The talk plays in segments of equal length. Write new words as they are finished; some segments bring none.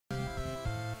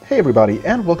Hey everybody,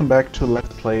 and welcome back to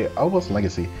Let's Play Alwa's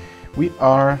Legacy. We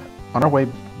are on our way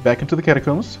back into the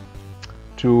catacombs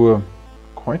to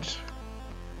quite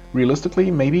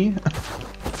realistically, maybe,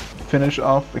 finish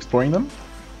off exploring them.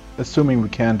 Assuming we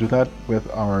can do that with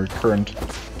our current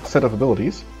set of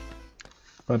abilities.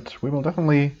 But we will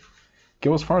definitely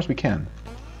go as far as we can.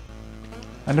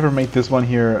 I never made this one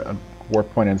here a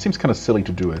warp point, and it seems kind of silly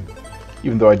to do it.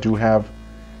 Even though I do have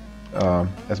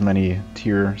as many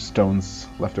tier stones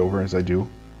left over as I do.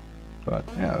 But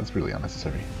yeah, it's really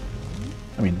unnecessary.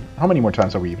 I mean, how many more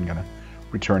times are we even gonna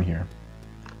return here?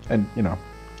 And, you know,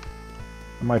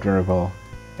 I might very well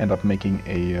end up making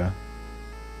a...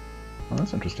 well,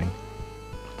 that's interesting.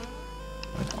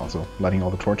 Right, also, lighting all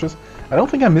the torches. I don't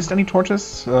think I missed any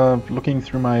torches looking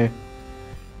through my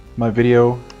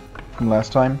video from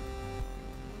last time.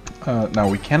 Now,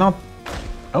 we cannot...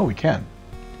 Oh, we can.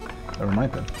 Never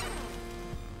mind then.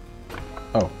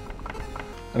 Oh.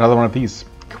 Another one of these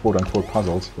quote-unquote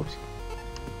puzzles. Whoops.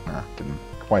 Ah, didn't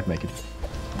quite make it.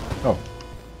 Oh.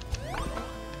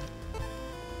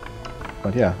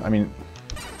 But yeah, I mean...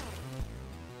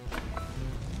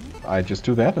 I just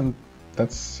do that and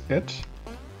that's it.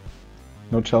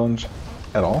 No challenge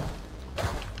at all.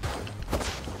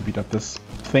 Beat up this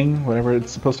thing, whatever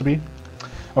it's supposed to be.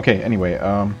 Okay, anyway,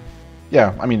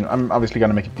 yeah, I mean, I'm obviously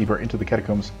gonna make it deeper into the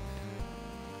catacombs.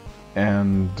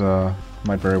 And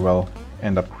might very well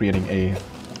end up creating a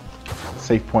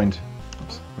save point.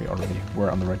 Oops, we already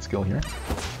were on the right skill here.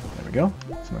 There we go.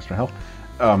 Some extra health.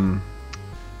 A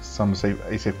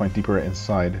save point deeper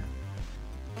inside,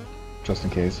 just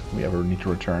in case we ever need to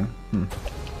return. I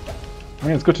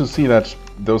mean, it's good to see that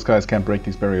those guys can't break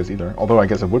these barriers either. Although I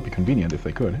guess it would be convenient if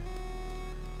they could.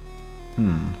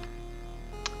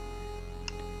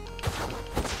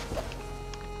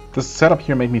 This setup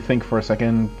here made me think for a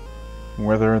second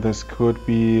whether this could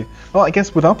be... Well, I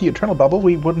guess without the eternal bubble,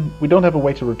 we don't have a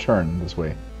way to return this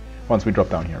way once we drop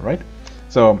down here, right?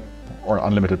 So, or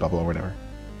unlimited bubble or whatever.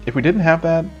 If we didn't have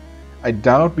that, I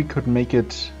doubt we could make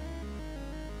it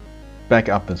back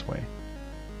up this way,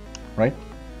 right?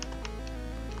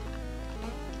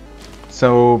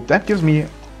 So that gives me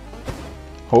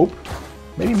hope,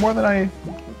 maybe more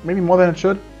than it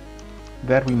should,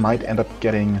 that we might end up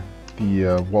getting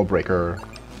the wall breaker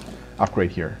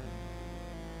upgrade here.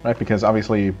 Right, because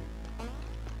obviously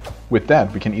with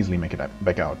that we can easily make it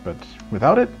back out, but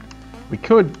without it we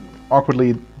could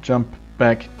awkwardly jump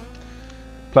back,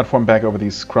 platform back over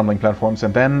these crumbling platforms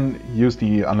and then use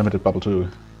the unlimited bubble to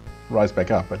rise back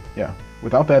up. But yeah,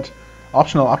 without that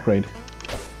optional upgrade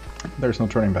there's no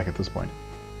turning back at this point.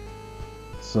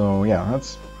 So yeah,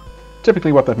 that's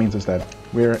typically what that means, is that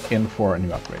we're in for a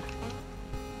new upgrade.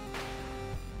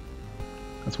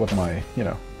 That's what my, you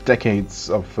know, decades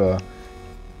of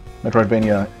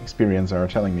metroidvania experience are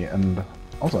telling me, and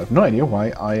also I have no idea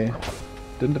why I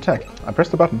didn't attack. I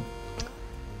pressed the button,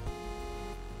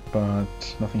 but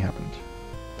nothing happened.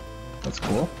 That's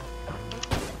cool.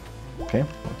 Okay,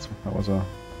 that was a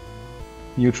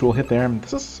mutual hit there.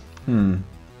 This is, kind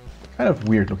of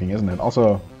weird looking, isn't it?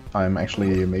 Also, I'm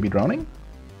actually maybe drowning?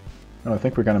 No, I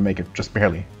think we're gonna make it just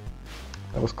barely.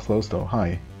 That was close though.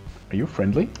 Hi. Are you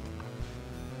friendly?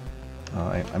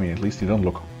 I mean, at least you don't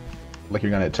look like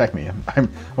you're gonna attack me. I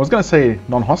was gonna say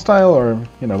non-hostile, or,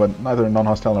 you know, but neither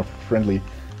non-hostile nor friendly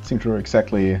seem to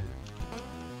exactly...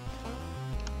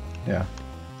 yeah,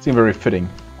 seem very fitting.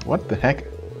 What the heck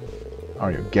are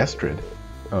you? Gestrid?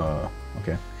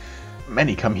 Okay.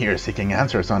 Many come here seeking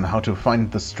answers on how to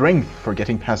find the strength for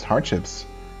getting past hardships,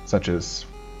 such as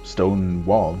stone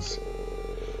walls.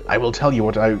 I will tell you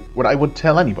what I would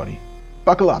tell anybody.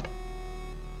 Buckle up.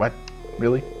 What?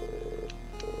 Really?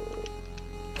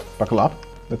 Buckle up?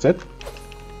 That's it?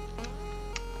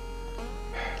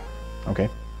 Okay.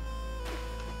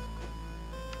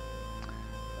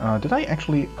 Did I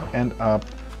actually end up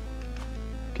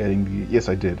getting the... Yes,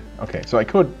 I did. Okay, so I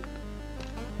could...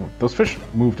 Those fish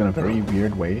moved in a very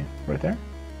weird way right there.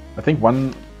 I think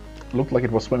one looked like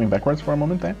it was swimming backwards for a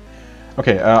moment there.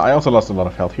 Okay, I also lost a lot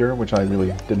of health here, which I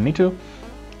really didn't need to.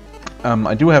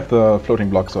 I do have the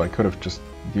floating block, so I could have just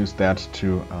used that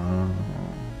to...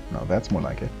 no, that's more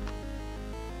like it.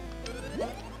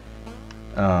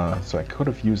 So I could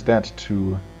have used that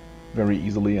to very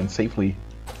easily and safely...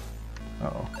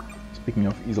 Uh-oh. Speaking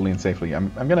of easily and safely,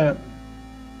 I'm gonna...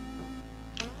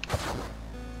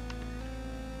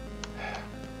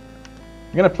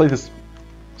 I'm gonna play this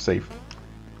safe.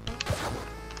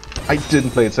 I didn't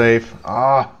play it safe.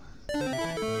 Ah!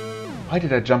 Why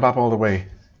did I jump up all the way?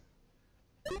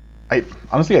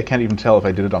 Honestly, I can't even tell if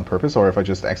I did it on purpose or if I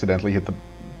just accidentally hit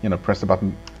the, press the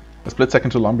button a split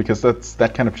second too long, because that's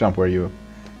that kind of jump where you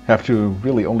have to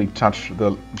really only touch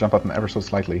the jump button ever so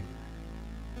slightly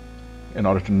in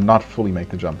order to not fully make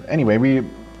the jump. Anyway, we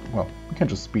can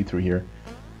just speed through here,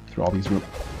 through all these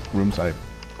rooms. I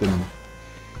didn't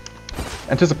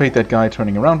anticipate that guy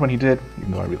turning around when he did,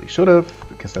 even though I really should have,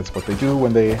 because that's what they do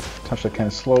when they touch that kind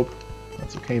of slope.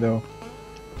 That's okay though.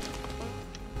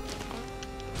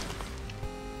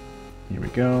 Here we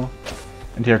go.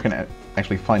 And here I can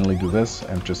actually finally do this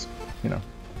and just, you know,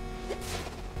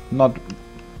 not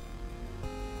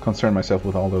concern myself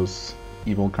with all those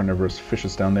evil carnivorous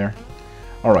fishes down there.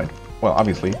 Alright, well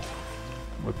obviously,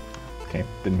 okay,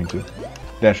 didn't mean to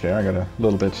dash there, I got a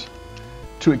little bit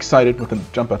too excited with the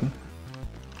jump button.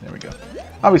 There we go.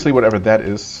 Obviously whatever that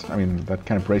is, I mean that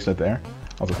kind of bracelet there,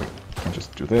 also we can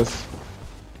just do this.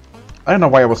 I don't know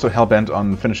why I was so hell-bent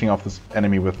on finishing off this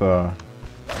enemy with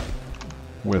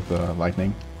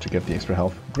lightning to get the extra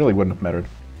health. It really wouldn't have mattered.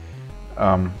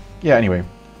 Yeah, anyway,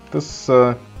 this,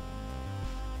 I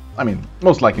mean,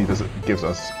 most likely this gives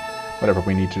us whatever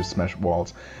we need to smash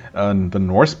walls. The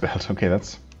Norse belt, okay,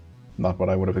 that's not what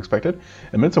I would have expected.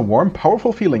 Emits a warm,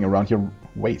 powerful feeling around your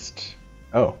waist.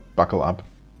 Oh, buckle up.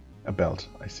 A belt,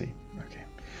 I see. Okay.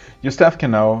 Your staff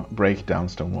can now break down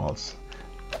stone walls.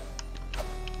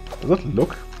 Does it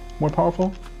look more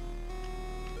powerful?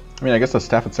 I mean, I guess the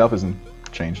staff itself isn't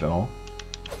changed at all.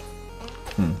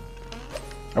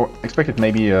 I expected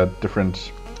maybe a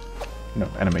different, you know,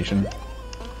 animation.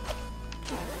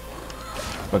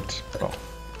 But, well,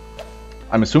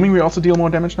 I'm assuming we also deal more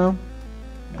damage now?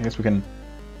 I guess we can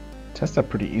test that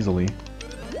pretty easily.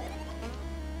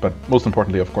 But most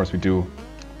importantly, of course, we do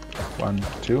 1,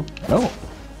 2. No!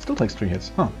 Still takes 3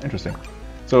 hits. Huh, interesting.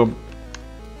 So,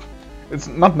 it's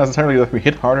not necessarily that we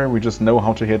hit harder, we just know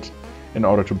how to hit in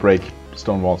order to break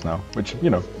stone walls now. Which, you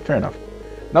know, fair enough.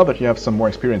 Now that you have some more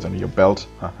experience under your belt,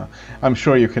 I'm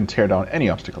sure you can tear down any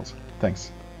obstacles.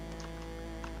 Thanks.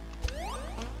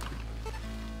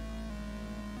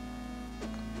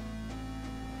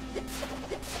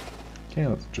 Okay,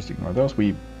 let's just ignore those.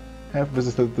 We have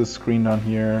visited the screen down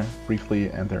here briefly,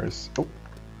 and there's... oh!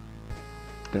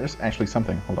 There's actually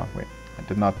something. Hold on, wait. I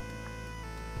did not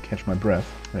catch my breath.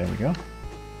 There we go.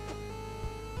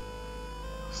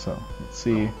 So, let's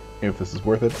see if this is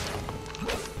worth it.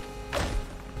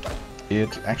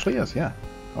 It actually is, yeah.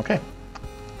 Okay.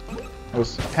 I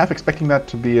was half expecting that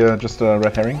to be just a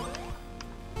red herring.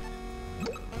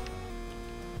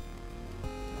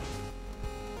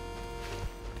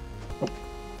 Oh,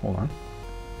 hold on.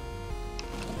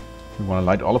 We want to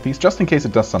light all of these just in case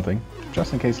it does something.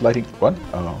 Just in case lighting... what?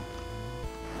 Oh.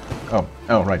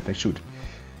 Oh, right, they shoot.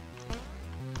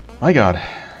 My god.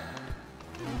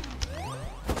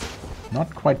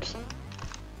 Not quite...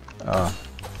 I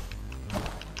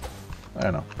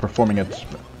don't know, performing at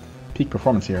peak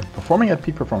performance here. Performing at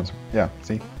peak performance. Yeah,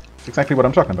 see? It's exactly what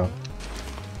I'm talking about.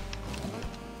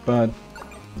 But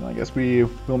I guess we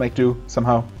will make do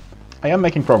somehow. I am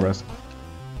making progress.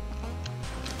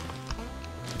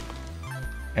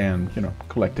 And, you know,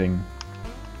 collecting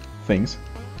things.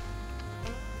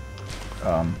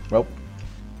 Well,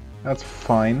 that's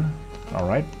fine.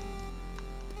 Alright.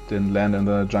 Didn't land in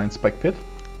the giant spike pit.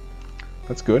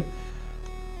 That's good.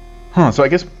 Huh, so I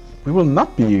guess we will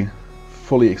not be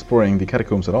fully exploring the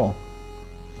catacombs at all.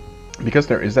 Because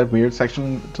there is that weird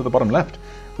section to the bottom left,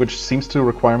 which seems to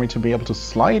require me to be able to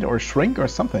slide or shrink or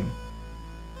something.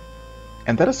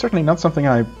 And that is certainly not something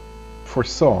I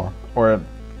foresaw, or...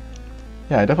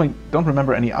 yeah, I definitely don't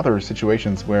remember any other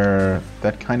situations where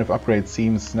that kind of upgrade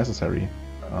seems necessary.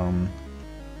 I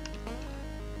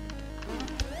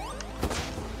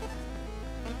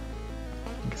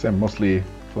guess I mostly,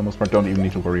 for the most part, don't even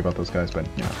need to worry about those guys, but,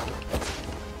 you know,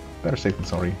 better safe than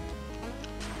sorry.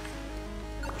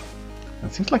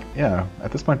 It seems like, yeah,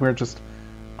 at this point we're just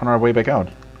on our way back out.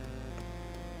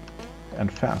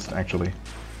 And fast, actually.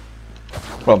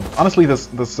 Well, honestly,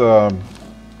 this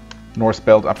Norse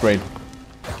belt upgrade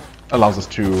allows us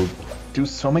to do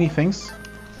so many things.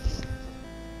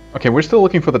 Okay, we're still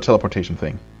looking for the teleportation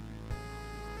thing.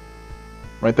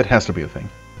 Right, that has to be a thing.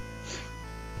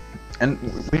 And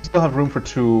we still have room for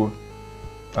two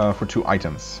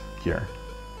items here.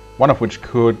 One of which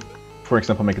could, for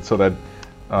example, make it so that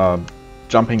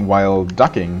jumping while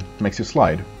ducking makes you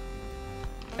slide.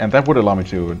 And that would allow me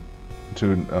to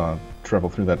travel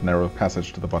through that narrow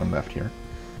passage to the bottom left here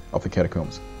of the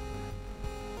catacombs.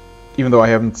 Even though I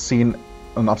haven't seen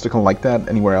an obstacle like that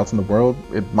anywhere else in the world,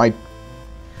 it might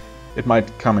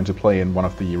come into play in one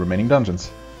of the remaining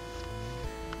dungeons.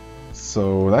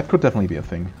 So that could definitely be a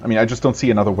thing. I mean, I just don't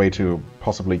see another way to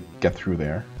possibly get through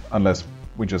there, unless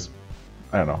we just,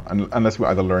 I don't know, unless we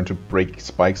either learn to break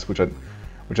spikes, which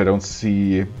which I don't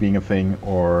see being a thing,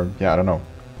 or yeah, I don't know.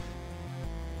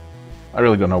 I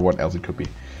really don't know what else it could be.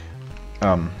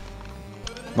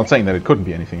 Not saying that it couldn't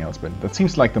be anything else, but that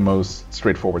seems like the most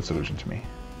straightforward solution to me.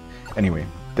 Anyway,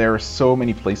 there are so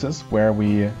many places where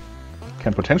we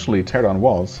can potentially tear down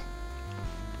walls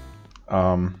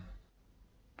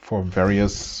for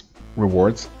various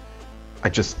rewards. I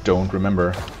just don't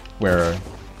remember where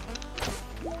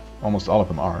almost all of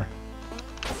them are,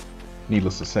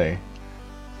 needless to say.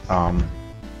 I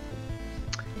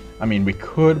mean, we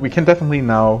can definitely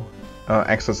now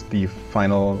access the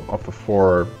final of the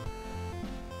 4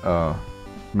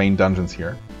 main dungeons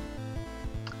here.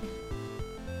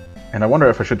 And I wonder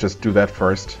if I should just do that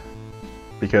first,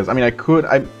 because I mean,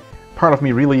 part of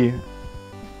me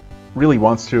really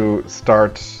wants to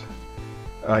start,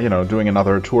 you know, doing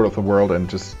another tour of the world and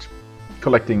just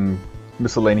collecting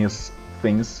miscellaneous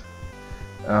things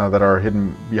that are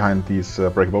hidden behind these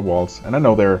breakable walls. And I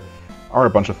know there are a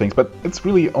bunch of things, but it's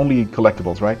really only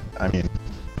collectibles, right? I mean,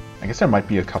 I guess there might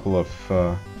be a couple of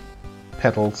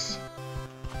petals.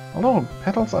 Although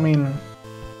petals, I mean,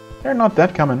 they're not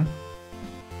that common.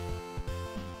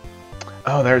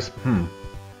 Oh, there's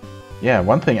yeah,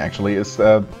 one thing actually is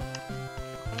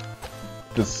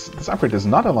this upgrade does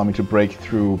not allow me to break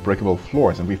through breakable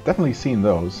floors, and we've definitely seen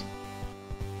those.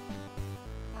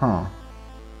 Huh.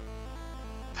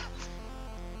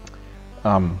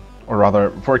 Or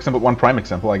rather, for example, one prime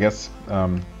example, I guess,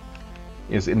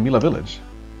 is in Mila Village.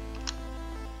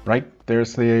 Right?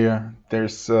 There's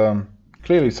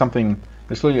clearly something.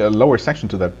 There's clearly a lower section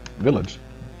to that village.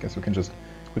 I guess we can just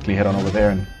quickly head on over there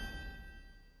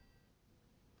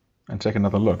and take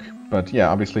another look. But yeah,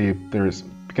 obviously there is,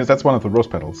 because that's one of the rose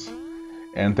petals,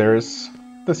 and there's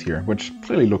this here, which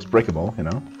clearly looks breakable, you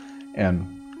know, and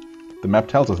the map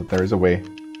tells us that there is a way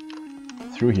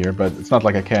through here, but it's not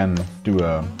like I can do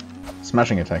a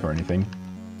smashing attack or anything.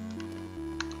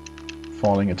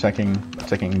 Falling, attacking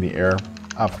in the air,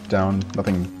 up, down,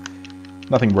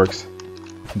 nothing works.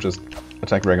 You can just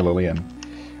attack regularly, and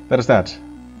that is that.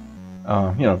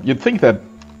 You know, you'd think that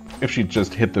if she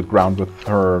just hit the ground with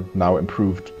her now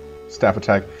improved staff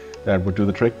attack, that would do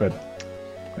the trick, but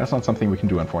that's not something we can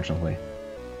do, unfortunately.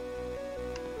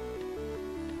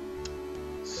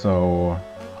 So,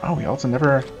 oh, we also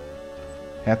never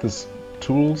had this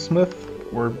toolsmith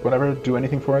or whatever do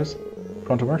anything for us.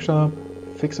 Pronto workshop,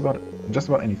 fix just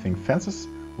about anything. Fences,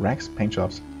 racks, paint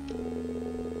jobs.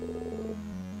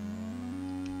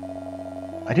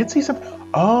 I did see some.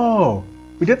 Oh,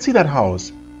 we did see that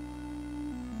house.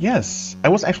 Yes, I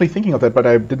was actually thinking of that, but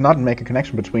I did not make a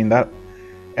connection between that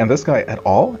and this guy at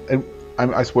all.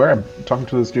 I swear I'm talking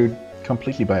to this dude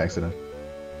completely by accident.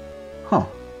 Huh.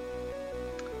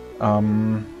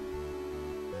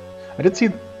 I did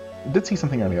see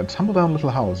something earlier. A tumble-down little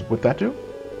house. Would that do?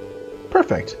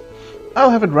 Perfect.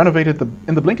 I'll have it renovated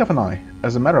in the blink of an eye.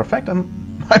 As a matter of fact, I'm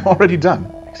already done.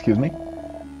 Excuse me.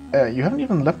 You haven't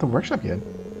even left the workshop yet.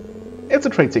 It's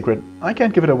a trade secret. I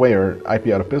can't give it away or I'd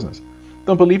be out of business.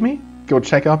 Don't believe me? Go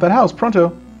check out that house,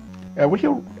 pronto. Would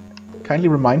you kindly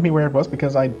remind me where it was?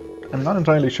 Because I'm not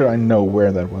entirely sure I know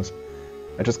where that was.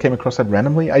 I just came across that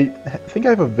randomly. I think I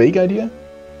have a vague idea.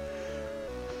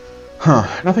 Huh.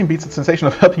 Nothing beats the sensation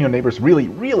of helping your neighbors really,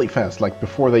 really fast, like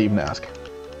before they even ask.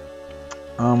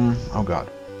 Oh god.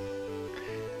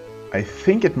 I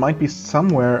think it might be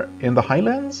somewhere in the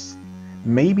Highlands?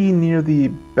 Maybe near the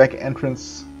back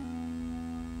entrance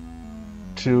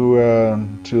to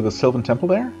the Sylvan Temple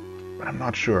there? But I'm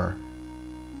not sure.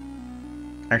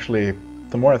 Actually,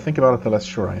 the more I think about it, the less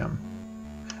sure I am.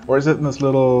 Or is it in this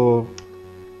little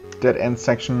dead-end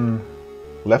section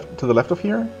to the left of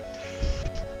here?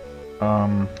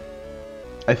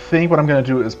 I think what I'm going to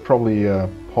do is probably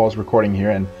pause recording here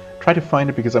and try to find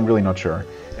it, because I'm really not sure.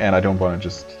 And I don't want to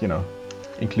just, you know,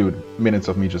 include minutes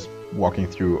of me just walking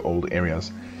through old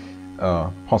areas,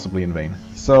 possibly in vain.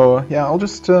 So yeah, I'll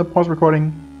just pause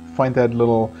recording, find that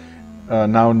little,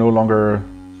 now no longer,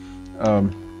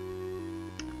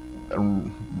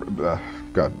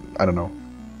 God, I don't know,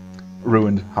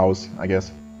 ruined house, I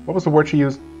guess. What was the word she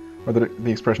used? Or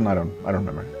the expression? I don't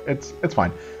remember. It's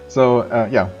fine. So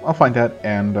yeah, I'll find that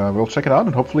and we'll check it out,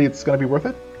 and hopefully it's gonna be worth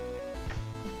it.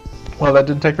 Well, that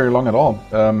didn't take very long at all.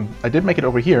 I did make it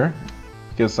over here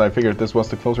because I figured this was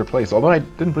the closer place, although I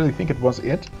didn't really think it was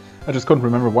it. I just couldn't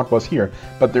remember what was here.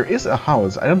 But there is a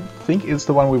house. I don't think it's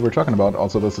the one we were talking about.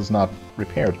 Also, this is not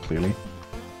repaired, clearly.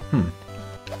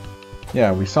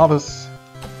 Yeah, we saw this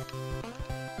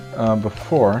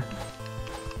before.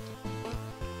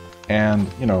 And,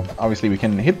 you know, obviously we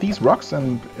can hit these rocks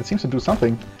and it seems to do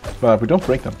something, but we don't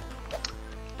break them.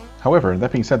 However,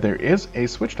 that being said, there is a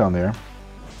switch down there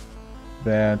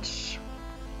that...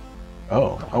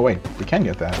 Oh wait, we can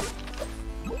get that.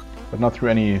 But not through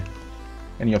any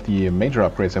of the major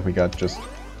upgrades that we got, just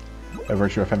by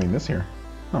virtue of having this here.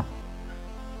 Huh.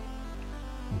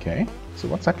 Okay, so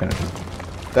what's that gonna do?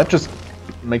 That just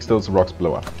makes those rocks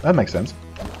blow up. That makes sense.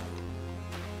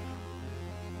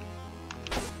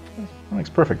 That makes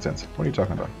perfect sense. What are you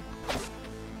talking about?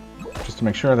 Just to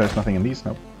make sure there's nothing in these.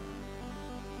 Nope.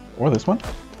 Or this one?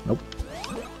 Nope.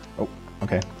 Oh,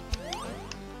 okay.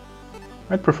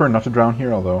 I'd prefer not to drown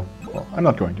here, although, well, I'm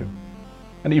not going to.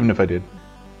 And even if I did,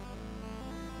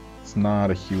 it's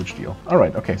not a huge deal.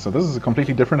 Alright, okay, so this is a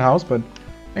completely different house, but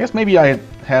I guess maybe I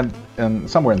had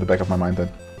somewhere in the back of my mind that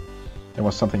there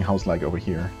was something house-like over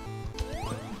here.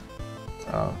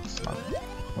 It's not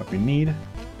what we need.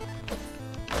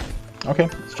 Okay,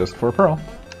 it's just for a pearl.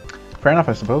 Fair enough,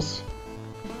 I suppose.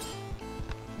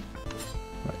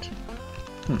 Right.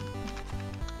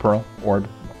 Pearl, orb,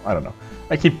 I don't know.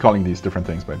 I keep calling these different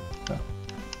things, but...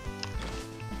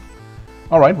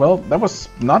 Alright, well, that was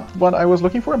not what I was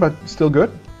looking for, but still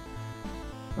good.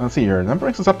 Let's see here. That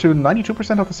brings us up to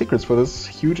 92% of the secrets for this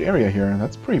huge area here.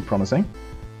 That's pretty promising.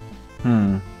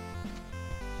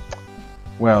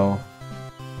 Well...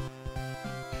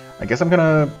 I guess I'm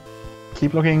gonna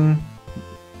keep looking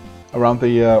around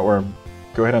the... or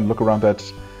go ahead and look around that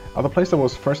other place I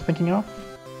was first thinking of.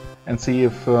 And see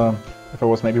if I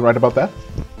was maybe right about that.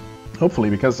 Hopefully,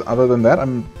 because other than that,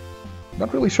 I'm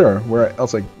not really sure where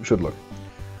else I should look.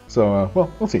 So,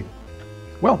 well, we'll see.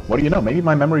 Well, what do you know? Maybe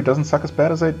my memory doesn't suck as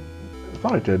bad as I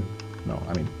thought it did. No,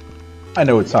 I mean, I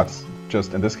know it sucks.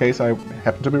 Just in this case, I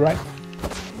happen to be right.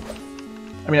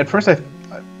 I mean, at first,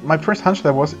 my first hunch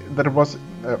was that it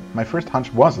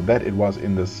was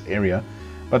in this area.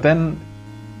 But then,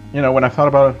 you know, when I thought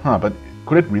about it, but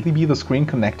could it really be the screen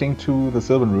connecting to the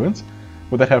Sylvan Ruins?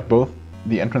 Would that have both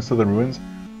the entrance to the ruins,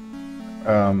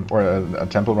 or a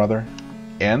temple rather,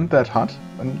 and that hut?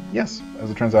 And yes, as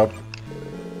it turns out,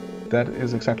 that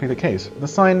is exactly the case.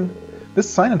 This sign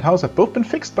and house have both been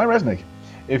fixed by Resnick.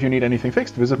 If you need anything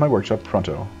fixed, visit my workshop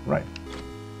pronto. Right.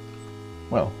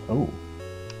 Well, oh.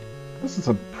 This is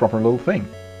a proper little thing.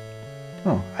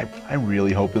 Oh, I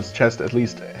really hope this chest at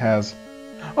least has...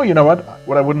 Oh, you know what?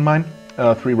 What I wouldn't mind?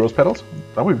 3 rose petals.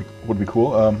 That would be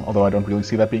cool, although I don't really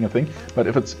see that being a thing. But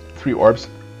if it's 3 orbs,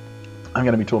 I'm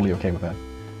gonna be totally okay with that.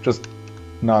 Just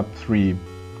not 3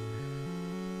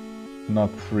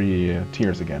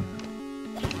 tears again.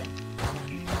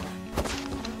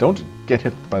 Don't get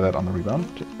hit by that on the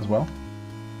rebound as well.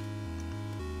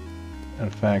 In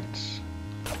fact,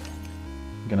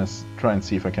 I'm gonna try and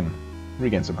see if I can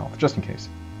regain some health, just in case.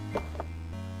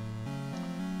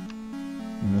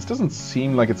 And this doesn't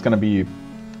seem like it's gonna be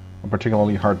a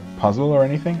particularly hard puzzle or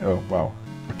anything. Oh, wow.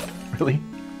 Really?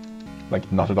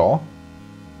 Like, not at all?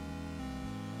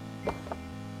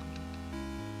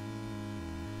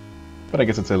 But I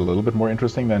guess it's a little bit more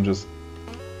interesting than just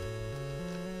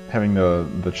having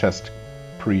the chest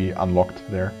pre-unlocked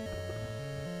there.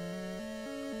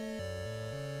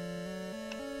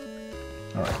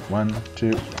 Alright, 1,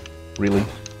 2... Really?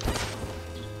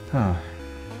 Huh.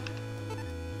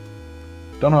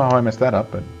 Don't know how I messed that up,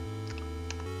 but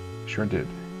sure did.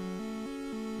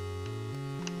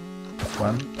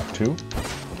 1, 2...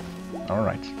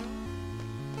 Alright.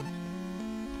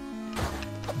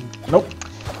 Nope!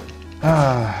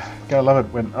 Gotta love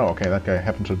it when... Oh, okay, that guy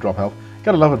happened to drop health.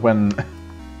 Gotta love it when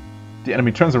the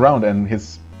enemy turns around and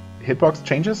his hitbox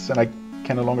changes and I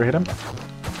can no longer hit him.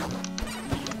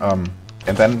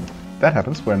 And then that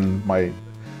happens when my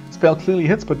spell clearly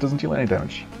hits but doesn't deal any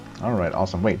damage. Alright,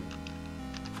 awesome. Wait.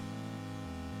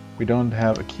 We don't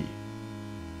have a key.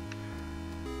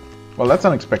 Well, that's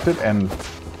unexpected and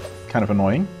kind of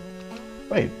annoying.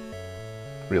 Wait.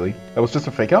 Really? That was just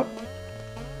a fake out?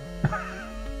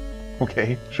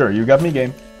 Okay, sure, you got me,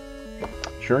 game.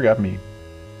 Sure got me.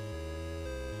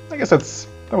 I guess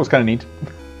that was kind of neat.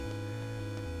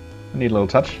 A neat little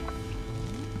touch.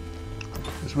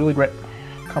 It's really great.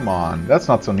 Come on, that's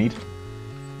not so neat.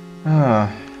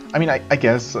 I mean, I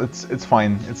guess it's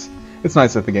fine. It's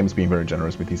nice that the game's being very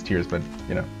generous with these tiers, but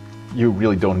you know, you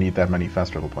really don't need that many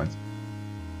fast travel points.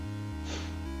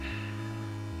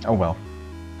 Oh well.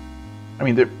 I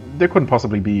mean, there couldn't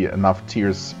possibly be enough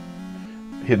tiers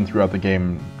hidden throughout the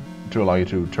game to allow you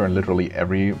to turn literally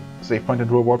every save point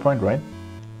into a war point, right?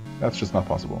 That's just not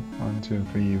possible. 1, 2,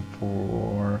 3,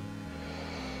 4,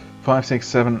 5, 6,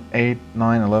 7, 8,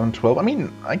 9, 11, 12. I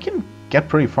mean, I can get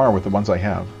pretty far with the ones I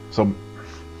have. So,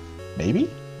 maybe?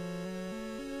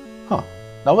 Huh.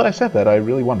 Now that I said that, I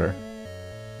really wonder.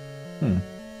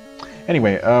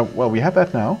 Anyway, well, we have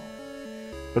that now.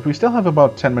 But we still have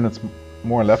about 10 minutes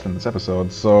more left in this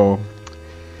episode, so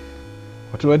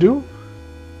what do?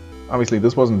 Obviously,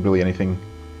 this wasn't really anything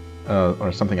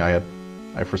or something I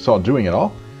foresaw doing at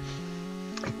all,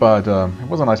 but it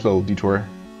was a nice little detour,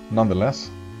 nonetheless.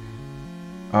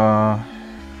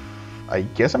 I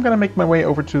guess I'm gonna make my way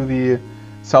over to the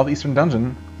southeastern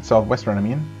dungeon, southwestern, I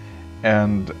mean,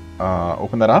 and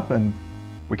open that up, and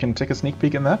we can take a sneak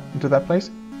peek into that place.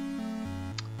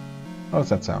 How does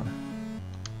that sound?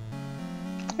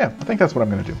 Yeah, I think that's what I'm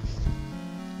gonna do.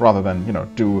 Rather than, you know,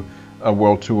 do a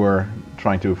world tour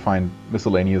trying to find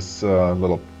miscellaneous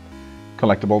little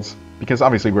collectibles, because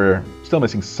obviously we're still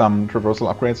missing some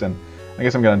traversal upgrades, and I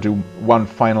guess I'm gonna do one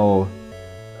final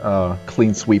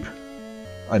clean sweep,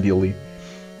 ideally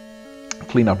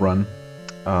cleanup run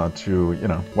to, you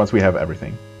know, once we have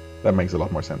everything. That makes a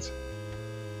lot more sense.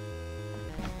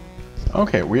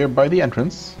 Okay, we are by the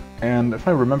entrance, and if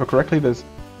I remember correctly, this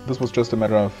was just a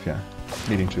matter of, yeah,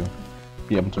 needing to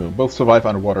be able to both survive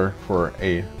underwater for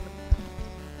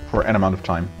an amount of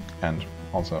time, and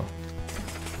also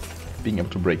being able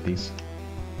to break these.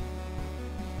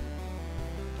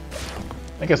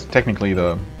 I guess technically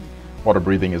the water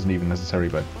breathing isn't even necessary,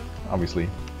 but obviously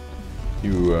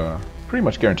you pretty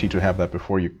much guaranteed to have that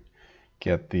before you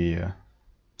get the...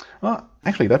 Well,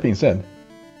 actually, that being said,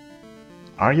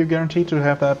 are you guaranteed to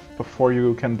have that before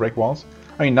you can break walls?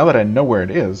 I mean, now that I know where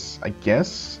it is, I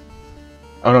guess...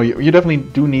 Oh no, you definitely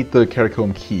do need the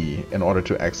Catacomb key in order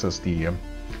to access the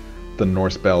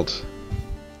Norse belt.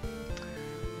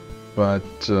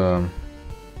 But,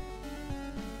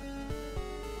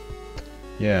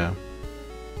 yeah.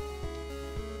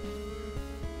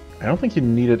 I don't think you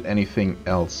needed anything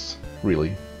else,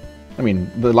 really. I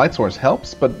mean, the light source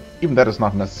helps, but even that is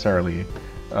not necessarily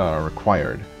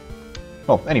required.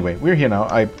 Well, anyway, we're here now.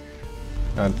 I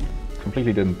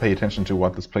completely didn't pay attention to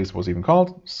what this place was even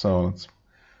called, so let's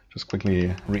just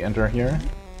quickly re-enter here.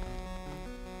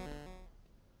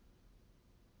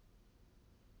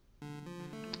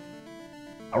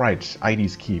 Alright,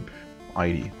 ID's keep.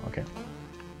 ID, okay.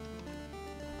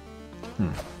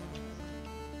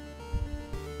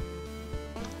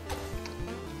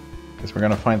 Guess we're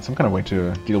gonna find some kind of way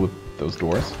to deal with those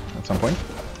doors at some point.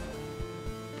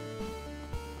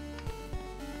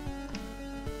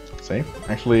 Safe.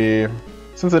 Actually,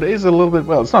 since it is a little bit,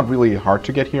 well, it's not really hard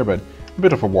to get here, but a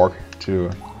bit of a walk to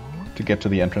get to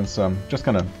the entrance, so I'm just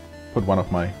gonna put one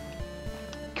of my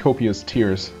copious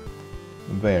tears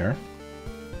there.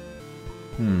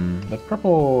 That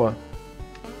purple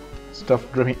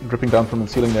stuff dripping down from the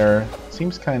ceiling there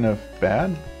seems kind of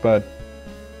bad, but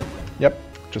yep,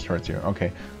 just hurts you.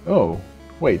 Okay. Oh,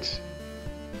 wait.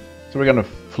 So we're gonna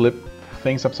flip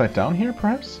things upside down here,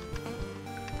 perhaps?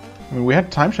 I mean, we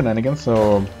had time shenanigans,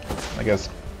 so I guess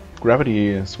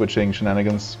gravity switching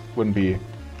shenanigans wouldn't be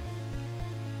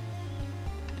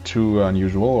too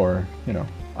unusual or, you know,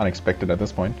 unexpected at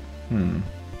this point.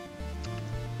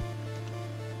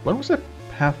 What was that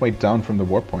pathway down from the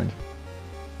warp point?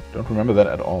 Don't remember that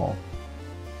at all.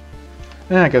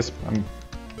 I guess I'm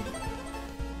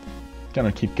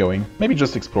gonna keep going. Maybe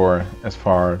just explore as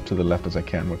far to the left as I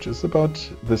can, which is about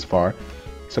this far.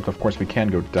 Except, of course, we can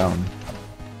go down.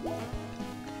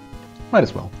 Might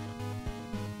as well.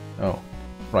 Oh,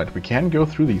 right. We can go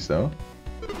through these, though.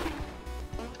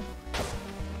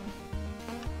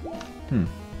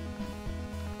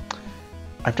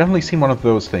 I've definitely seen one of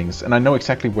those things, and I know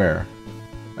exactly where.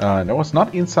 That was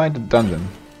not inside the dungeon.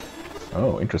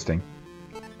 Oh, interesting.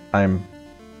 Huh?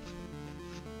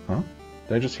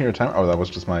 Did I just hear a timer? Oh, that was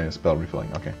just my spell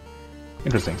refilling. Okay.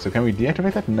 Interesting. So can we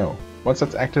deactivate that? No. Once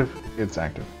that's active, it's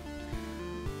active.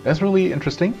 That's really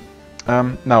interesting.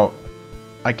 Now,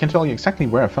 I can tell you exactly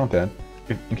where I found that,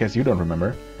 in case you don't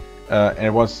remember. And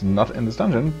it was not in this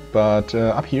dungeon, but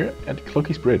up here at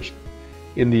Cloaky's Bridge.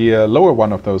 In the lower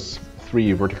one of those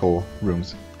 3 vertical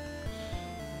rooms.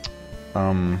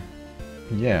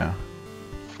 Yeah.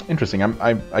 Interesting.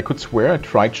 I could swear I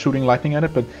tried shooting lightning at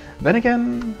it, but then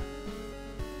again...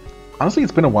 Honestly,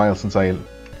 it's been a while since I...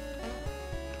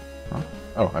 Huh?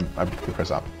 Oh, I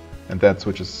press up. And that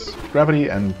switches gravity,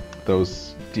 and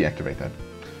those deactivate that.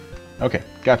 Okay,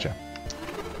 gotcha.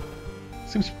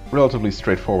 Seems relatively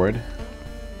straightforward.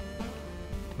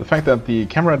 The fact that the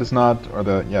camera does not, or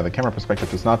the camera perspective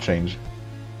does not change,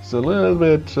 is a little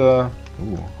bit...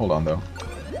 Ooh, hold on though.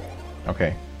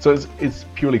 Okay, so it's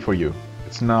purely for you.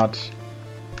 It's not...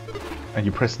 And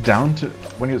you press down to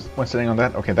when standing on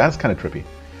that? Okay, that's kind of trippy.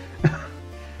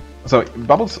 So,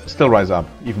 bubbles still rise up,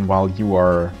 even while you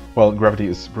are... Well, gravity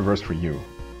is reversed for you.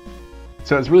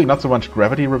 So it's really not so much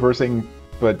gravity reversing,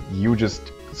 but you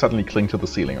just suddenly cling to the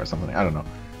ceiling or something. I don't know.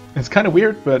 It's kind of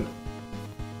weird, but...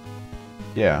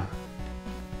 Yeah.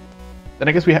 Then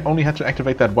I guess we only had to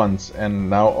activate that once, and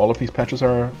now all of these patches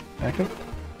are active?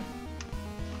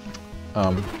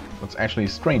 What's actually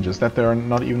strange is that there are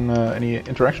not even any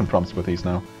interaction prompts with these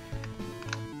now.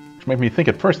 Which made me think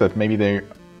at first that maybe they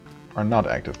are not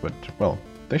active, but, well,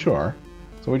 they sure are.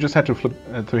 So we just had to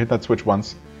to hit that switch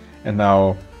once, and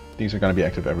now these are going to be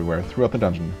active everywhere throughout the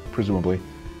dungeon, presumably.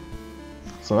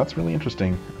 So that's really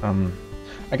interesting.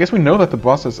 I guess we know that the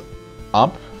boss is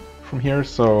up from here,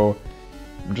 so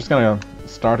I'm just gonna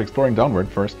start exploring downward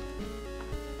first.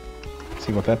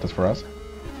 See what that does for us.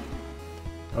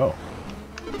 Oh.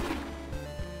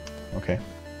 Okay.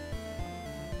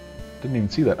 Didn't even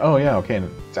see that. Oh yeah, okay,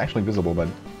 it's actually visible, but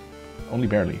only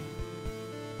barely.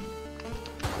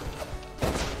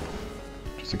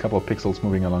 Just a couple of pixels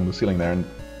moving along the ceiling there, and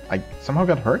I somehow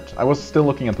got hurt. I was still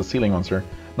looking at the ceiling monster,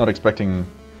 not expecting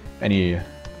any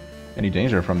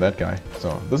danger from that guy.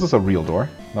 So this is a real door,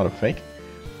 not a fake.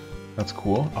 That's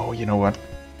cool. Oh, you know what?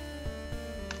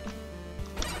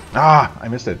 Ah, I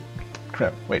missed it.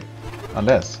 Crap. Wait.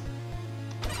 Unless.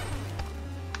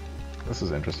 This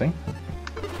is interesting.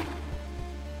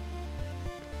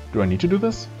 Do I need to do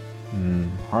this?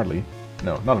 Hardly.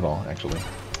 No, not at all, actually.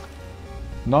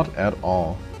 Not at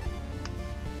all.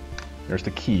 There's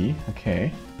the key.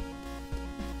 Okay.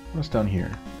 What's down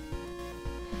here?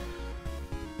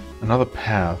 Another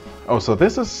path. Oh, so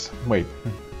this is... Wait.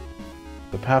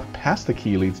 The path past the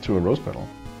key leads to a rose petal.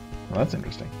 Well, that's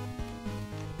interesting.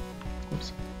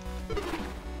 Oops. You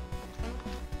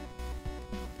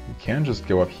can just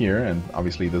go up here, and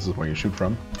obviously this is where you shoot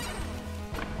from.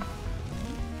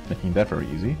 Making that very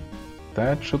easy.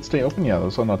 That should stay open. Yeah,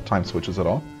 those are not time switches at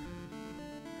all.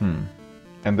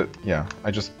 And yeah,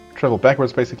 I just travel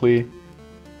backwards basically.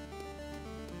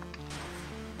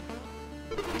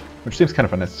 Which seems kind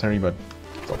of unnecessary, but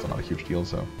it's also not a huge deal,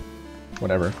 so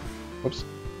whatever. Whoops.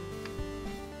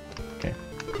 Okay.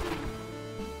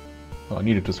 Well, I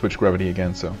needed to switch gravity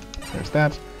again, so there's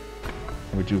that.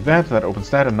 And we do that, that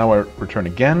opens that, and now I return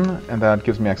again, and that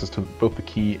gives me access to both the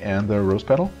key and the rose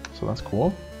petal, so that's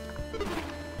cool.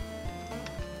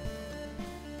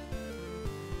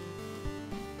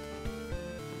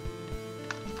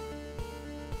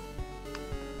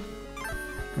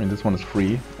 I mean, this one is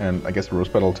free, and I guess the rose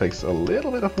petal takes a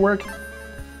little bit of work.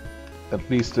 At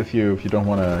least if you don't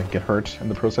want to get hurt in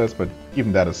the process, but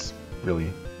even that is really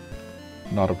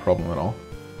not a problem at all.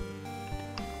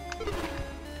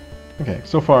 Okay,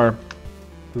 so far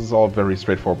this is all very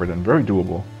straightforward and very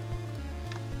doable.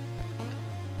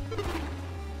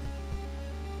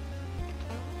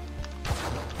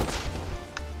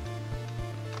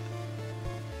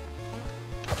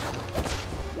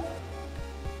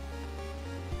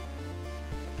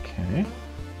 Okay,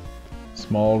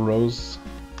 small rose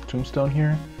tombstone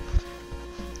here.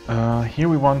 Here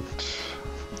we want...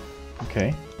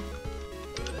 Okay.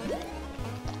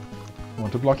 We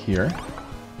want to block here.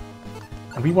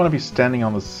 And we want to be standing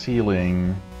on the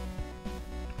ceiling.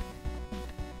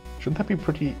 Shouldn't that be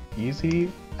pretty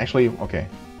easy? Actually, okay.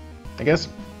 I guess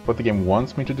what the game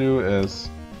wants me to do is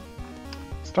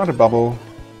start a bubble,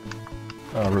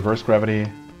 reverse gravity,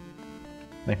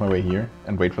 make my way here,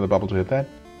 and wait for the bubble to hit that.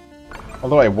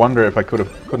 Although I wonder if I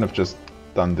couldn't have just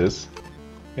done this.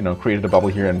 You know, created a bubble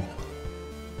here and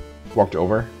walked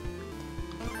over.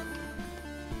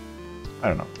 I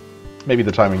don't know. Maybe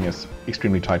the timing is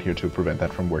extremely tight here to prevent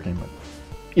that from working, but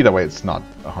either way, it's not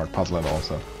a hard puzzle at all,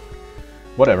 so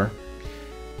whatever.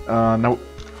 Now,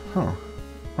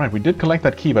 right, we did collect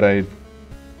that key, but I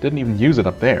didn't even use it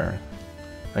up there.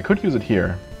 I could use it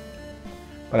here,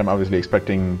 but I'm obviously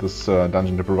expecting this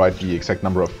dungeon to provide the exact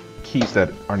number of keys that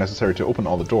are necessary to open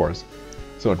all the doors,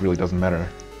 so it really doesn't matter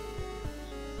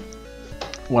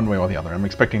one way or the other. I'm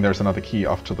expecting there's another key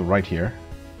off to the right here.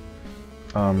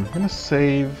 I'm gonna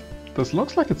save. This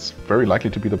looks like it's very likely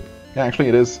to be the... Yeah, actually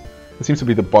it is. It seems to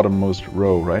be the bottommost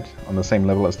row, right? On the same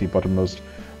level as the bottommost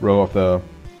row of the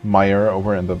mire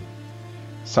over in the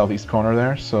southeast corner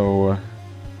there, so...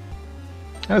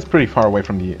 And it's pretty far away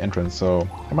from the entrance, so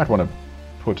I might want to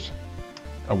put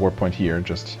a warp point here,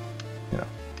 just, you know.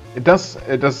 It does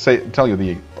tell you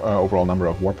the overall number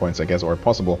of warp points, I guess, or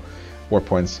possible warp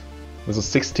points. This is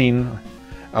 16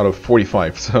 out of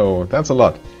 45, so that's a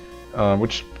lot.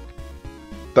 Which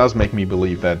does make me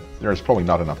believe that there's probably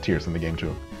not enough tiers in the game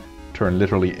to turn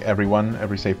literally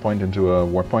every save point into a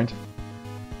warp point.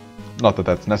 Not that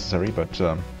that's necessary, but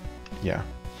yeah.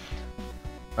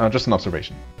 Just an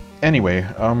observation. Anyway,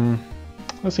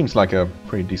 this seems like a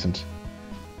pretty decent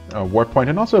warp point,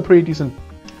 and also a pretty decent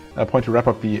point to wrap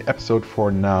up the episode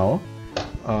for now.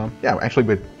 Yeah, actually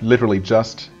we literally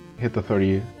just hit the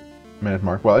 30 minute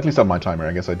mark. Well, at least on my timer.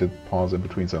 I guess I did pause in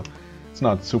between, so it's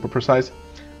not super precise,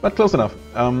 but close enough.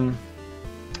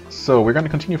 So we're going to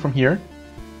continue from here.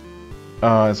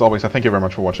 As always, I thank you very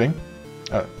much for watching.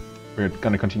 We're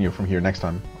going to continue from here next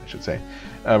time, I should say.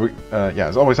 Yeah,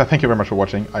 as always, I thank you very much for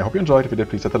watching. I hope you enjoyed. If you did,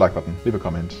 please hit the like button, leave a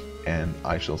comment, and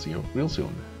I shall see you real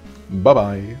soon.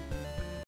 Bye-bye!